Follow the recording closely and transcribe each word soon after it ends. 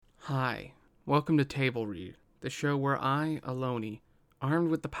Hi, welcome to Table Read, the show where I, Aloni, armed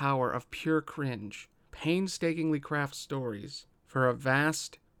with the power of pure cringe, painstakingly craft stories for a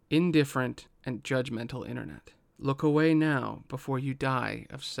vast, indifferent, and judgmental internet. Look away now before you die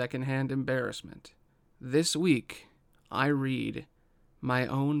of secondhand embarrassment. This week, I read my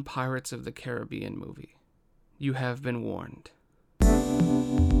own Pirates of the Caribbean movie. You have been warned.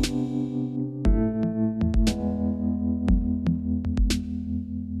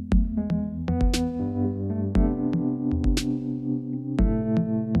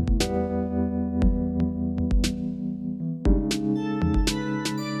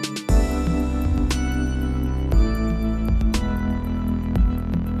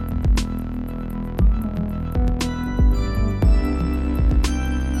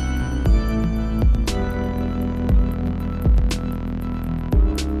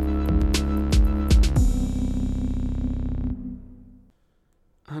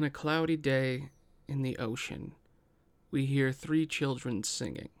 On a cloudy day in the ocean, we hear three children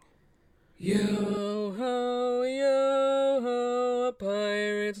singing. Yo-ho, yo-ho, a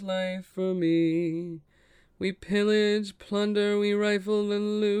pirate's life for me. We pillage, plunder, we rifle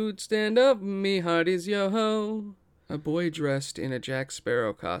and loot. Stand up, me hearties, yo-ho. A boy dressed in a Jack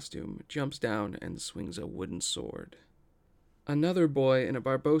Sparrow costume jumps down and swings a wooden sword. Another boy in a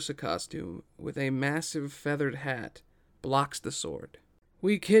Barbossa costume with a massive feathered hat blocks the sword.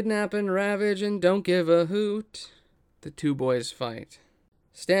 We kidnap and ravage and don't give a hoot. The two boys fight.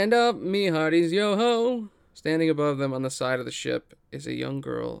 Stand up, me hearties, yo-ho! Standing above them on the side of the ship is a young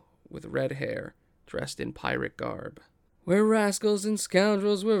girl with red hair, dressed in pirate garb. We're rascals and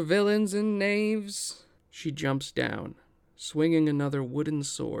scoundrels, we're villains and knaves. She jumps down, swinging another wooden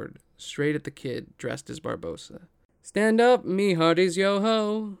sword straight at the kid dressed as Barbossa. Stand up, me hearties,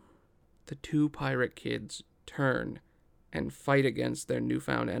 yo-ho! The two pirate kids turn and fight against their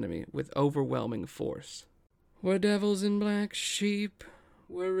newfound enemy with overwhelming force. We're devils in black sheep,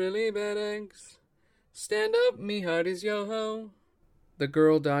 we're really bad eggs. Stand up, me hearties, yo-ho! The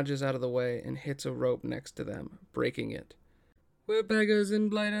girl dodges out of the way and hits a rope next to them, breaking it. We're beggars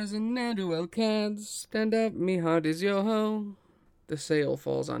and blighters and ne'er-do-well cads. Stand up, me hearties, yo-ho! The sail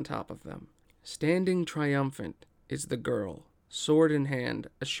falls on top of them. Standing triumphant is the girl, sword in hand,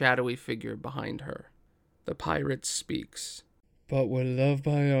 a shadowy figure behind her. The pirate speaks. But we're loved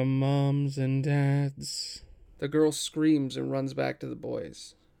by our moms and dads. The girl screams and runs back to the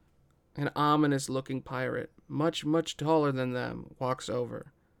boys. An ominous-looking pirate, much, much taller than them, walks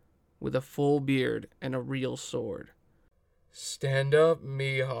over, with a full beard and a real sword. Stand up,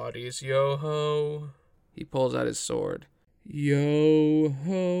 me hearties, yo-ho! He pulls out his sword.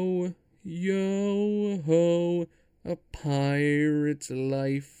 Yo-ho, yo-ho, a pirate's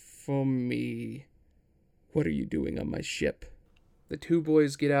life for me. What are you doing on my ship? The two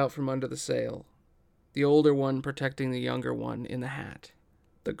boys get out from under the sail, the older one protecting the younger one in the hat,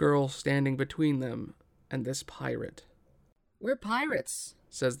 the girl standing between them and this pirate. We're pirates,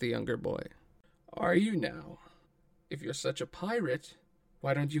 says the younger boy. Are you now? If you're such a pirate,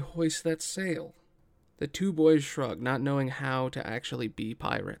 why don't you hoist that sail? The two boys shrug, not knowing how to actually be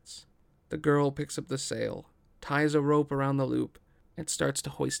pirates. The girl picks up the sail, ties a rope around the loop, and starts to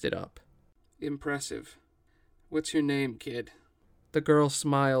hoist it up. Impressive. What's your name, kid? The girl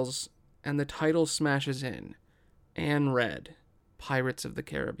smiles, and the title smashes in. Anne Red, Pirates of the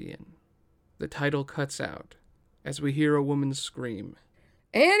Caribbean. The title cuts out, as we hear a woman scream.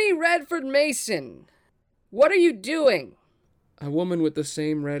 Annie Redford Mason! What are you doing? A woman with the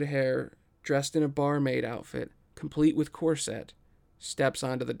same red hair, dressed in a barmaid outfit, complete with corset, steps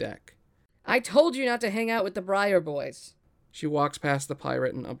onto the deck. I told you not to hang out with the Briar Boys. She walks past the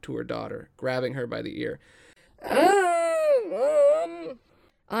pirate and up to her daughter, grabbing her by the ear.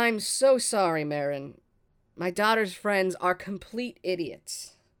 I'm so sorry, Marin. My daughter's friends are complete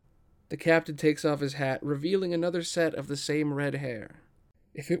idiots. The captain takes off his hat, revealing another set of the same red hair.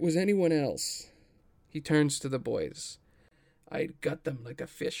 If it was anyone else... He turns to the boys. I'd gut them like a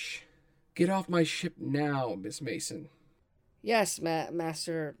fish. Get off my ship now, Miss Mason. Yes,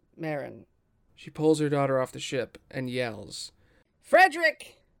 Master Marin. She pulls her daughter off the ship and yells.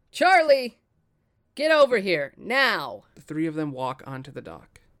 Frederick! Charlie! Get over here, now! The three of them walk onto the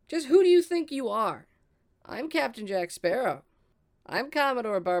dock. Just who do you think you are? I'm Captain Jack Sparrow. I'm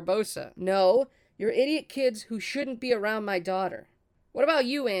Commodore Barbossa. No, you're idiot kids who shouldn't be around my daughter. What about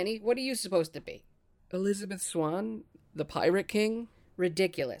you, Annie? What are you supposed to be? Elizabeth Swan? The Pirate King?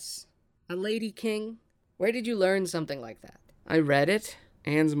 Ridiculous. A lady king? Where did you learn something like that? I read it.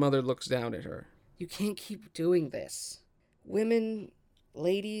 Anne's mother looks down at her. You can't keep doing this. Women,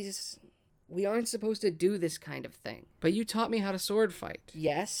 ladies, We aren't supposed to do this kind of thing. But you taught me how to sword fight.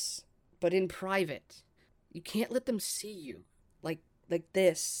 Yes, but in private. You can't let them see you. Like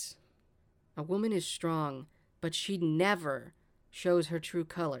this. A woman is strong, but she never shows her true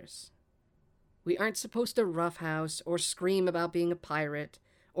colors. We aren't supposed to roughhouse or scream about being a pirate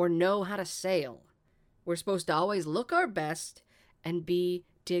or know how to sail. We're supposed to always look our best and be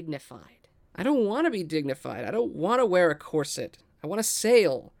dignified. I don't want to be dignified. I don't want to wear a corset. I want to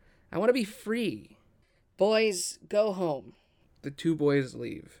sail. I want to be free. Boys, go home. The two boys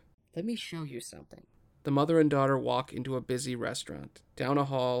leave. Let me show you something. The mother and daughter walk into a busy restaurant, down a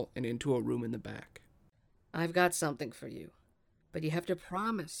hall, and into a room in the back. I've got something for you, but you have to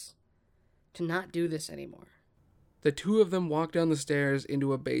promise to not do this anymore. The two of them walk down the stairs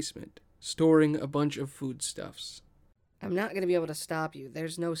into a basement, storing a bunch of foodstuffs. I'm not going to be able to stop you.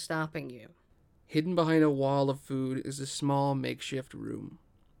 There's no stopping you. Hidden behind a wall of food is a small makeshift room,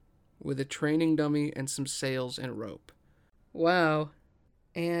 with a training dummy and some sails and rope. Wow.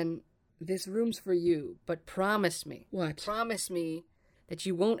 And this room's for you, but promise me. What? Promise me that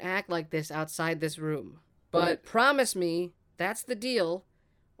you won't act like this outside this room. But promise me that's the deal,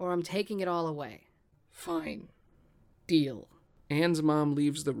 or I'm taking it all away. Fine. Deal. Anne's mom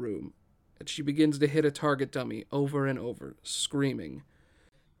leaves the room, and she begins to hit a target dummy over and over, screaming,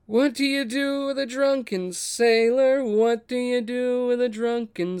 "What do you do with a drunken sailor? What do you do with a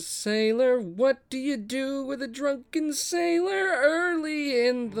drunken sailor? What do you do with a drunken sailor early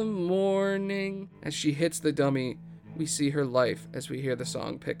in the morning?" As she hits the dummy, we see her life as we hear the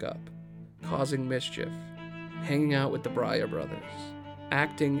song pick up, causing mischief, hanging out with the Breyer brothers,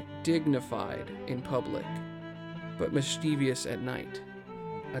 acting dignified in public, but mischievous at night.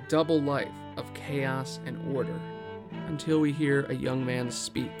 A double life of chaos and order. Until we hear a young man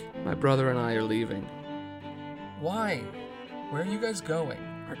speak. My brother and I are leaving. Why? Where are you guys going?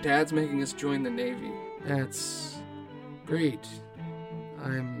 Our dad's making us join the Navy. That's great.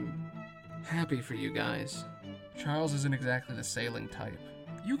 I'm happy for you guys. Charles isn't exactly the sailing type.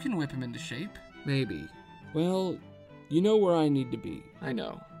 You can whip him into shape. Maybe. Well, you know where I need to be. I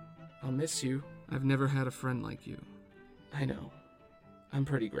know. I'll miss you. I've never had a friend like you. I know. I'm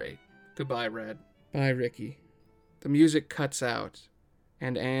pretty great. Goodbye, Red. Bye, Ricky. The music cuts out,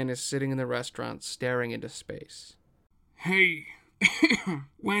 and Anne is sitting in the restaurant staring into space. Hey,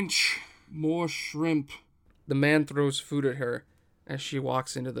 wench, more shrimp. The man throws food at her as she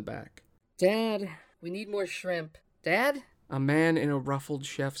walks into the back. Dad, we need more shrimp. Dad? A man in a ruffled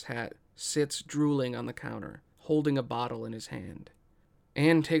chef's hat sits drooling on the counter, holding a bottle in his hand.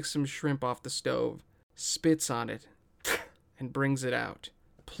 Anne takes some shrimp off the stove, spits on it, and brings it out,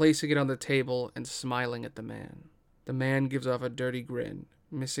 placing it on the table and smiling at the man. The man gives off a dirty grin,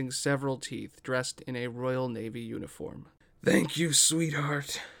 missing several teeth, dressed in a Royal Navy uniform. Thank you,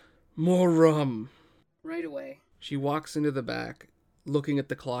 sweetheart. More rum. Right away. She walks into the back, looking at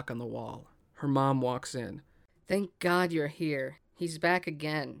the clock on the wall. Her mom walks in. Thank God you're here. He's back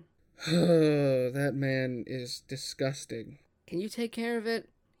again. That man is disgusting. Can you take care of it?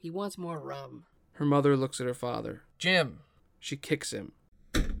 He wants more rum. Her mother looks at her father. Jim. She kicks him.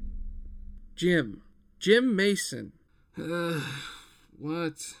 Jim Mason.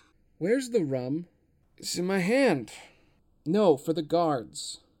 What? Where's the rum? It's in my hand. No, for the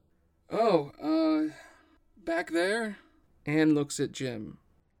guards. Oh, back there? Anne looks at Jim.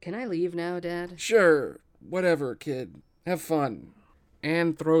 Can I leave now, Dad? Sure, whatever, kid. Have fun.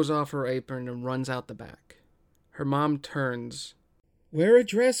 Anne throws off her apron and runs out the back. Her mom turns. Wear a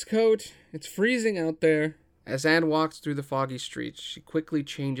dress coat. It's freezing out there. As Anne walks through the foggy streets, she quickly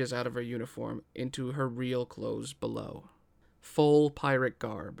changes out of her uniform into her real clothes below. Full pirate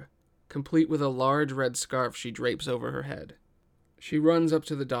garb, complete with a large red scarf she drapes over her head. She runs up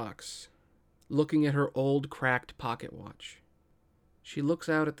to the docks, looking at her old cracked pocket watch. She looks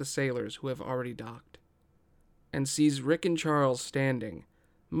out at the sailors who have already docked, and sees Rick and Charles standing,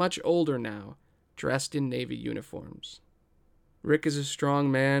 much older now, dressed in Navy uniforms. Rick is a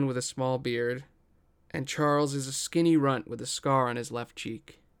strong man with a small beard, and Charles is a skinny runt with a scar on his left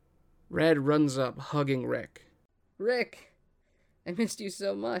cheek. Red runs up, hugging Rick. Rick, I missed you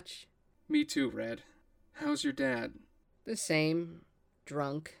so much. Me too, Red. How's your dad? The same.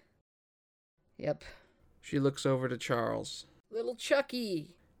 Drunk. Yep. She looks over to Charles. Little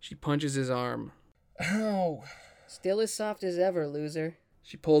Chucky. She punches his arm. Ow. Still as soft as ever, loser.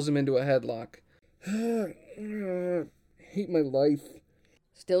 She pulls him into a headlock. Hate my life.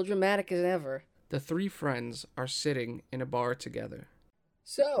 Still dramatic as ever. The three friends are sitting in a bar together.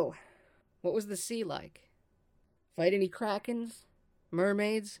 So, what was the sea like? Fight any krakens?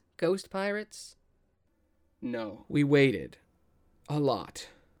 Mermaids? Ghost pirates? No. We waited. A lot.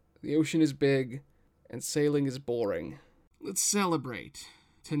 The ocean is big, and sailing is boring. Let's celebrate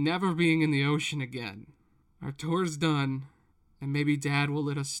to never being in the ocean again. Our tour's done, and maybe Dad will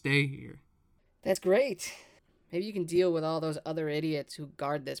let us stay here. That's great. Maybe you can deal with all those other idiots who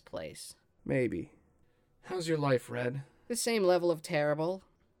guard this place. Maybe. How's your life, Red? The same level of terrible.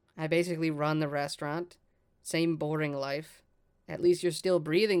 I basically run the restaurant. Same boring life. At least you're still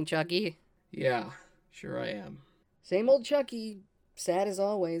breathing, Chucky. Yeah, sure I am. Same old Chucky, sad as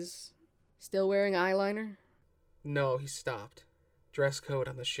always. Still wearing eyeliner? No, he stopped. Dress code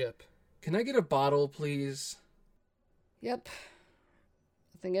on the ship. Can I get a bottle, please? Yep.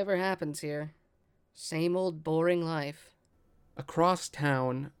 Nothing ever happens here. Same old boring life. Across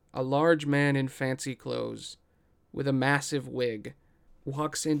town, a large man in fancy clothes, with a massive wig,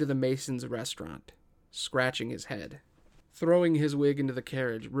 walks into the Mason's restaurant, scratching his head, throwing his wig into the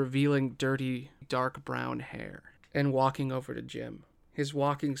carriage, revealing dirty, dark brown hair, and walking over to Jim, his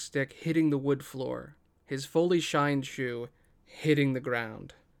walking stick hitting the wood floor, his fully shined shoe hitting the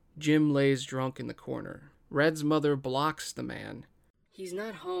ground. Jim lays drunk in the corner. Red's mother blocks the man. He's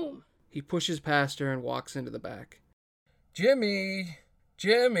not home. He pushes past her and walks into the back. Jimmy!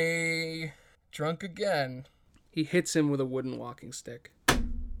 Jimmy! Drunk again. He hits him with a wooden walking stick.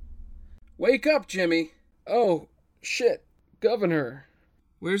 Wake up, Jimmy! Oh, shit. Governor.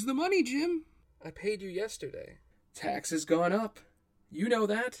 Where's the money, Jim? I paid you yesterday. Taxes gone up. You know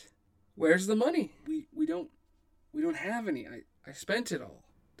that. Where's the money? We don't have any. I spent it all.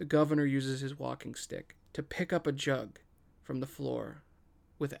 The governor uses his walking stick to pick up a jug from the floor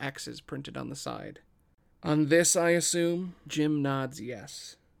with X's printed on the side. On this, I assume? Jim nods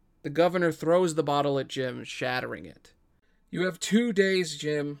yes. The governor throws the bottle at Jim, shattering it. You have 2 days,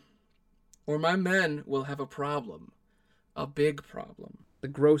 Jim, or my men will have a problem. A big problem. The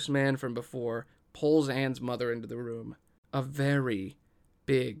gross man from before pulls Anne's mother into the room. A very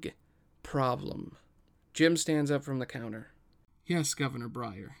big problem. Jim stands up from the counter. Yes, Governor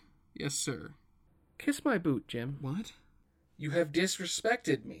Breyer. Yes, sir. Kiss my boot, Jim. What? You have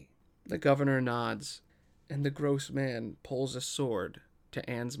disrespected me. The governor nods, and the gross man pulls a sword to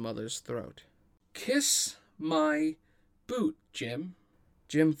Anne's mother's throat. Kiss my boot, Jim.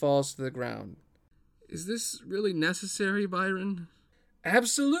 Jim falls to the ground. Is this really necessary, Byron?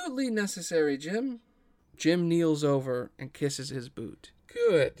 Absolutely necessary, Jim. Jim kneels over and kisses his boot.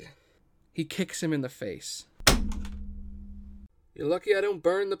 Good. He kicks him in the face. You're lucky I don't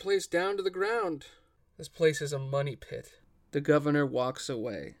burn the place down to the ground. This place is a money pit. The governor walks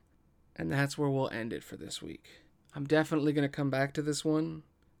away, and that's where we'll end it for this week. I'm definitely going to come back to this one.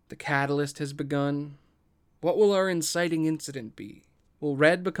 The catalyst has begun. What will our inciting incident be? Will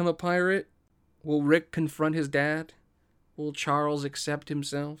Red become a pirate? Will Rick confront his dad? Will Charles accept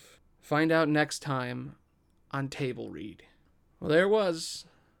himself? Find out next time on Table Read. Well, there it was.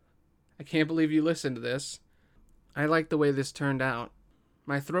 I can't believe you listened to this. I like the way this turned out.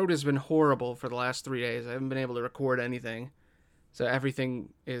 My throat has been horrible for the last 3 days. I haven't been able to record anything. So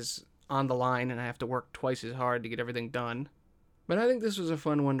everything is on the line, and I have to work twice as hard to get everything done. But I think this was a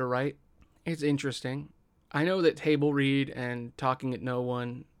fun one to write. It's interesting. I know that Table Read and Talking at No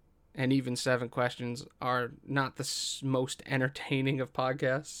One and even 7 Questions are not the most entertaining of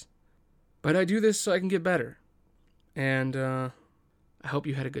podcasts. But I do this so I can get better. And I hope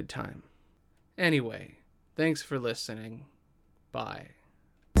you had a good time. Anyway, thanks for listening. Bye.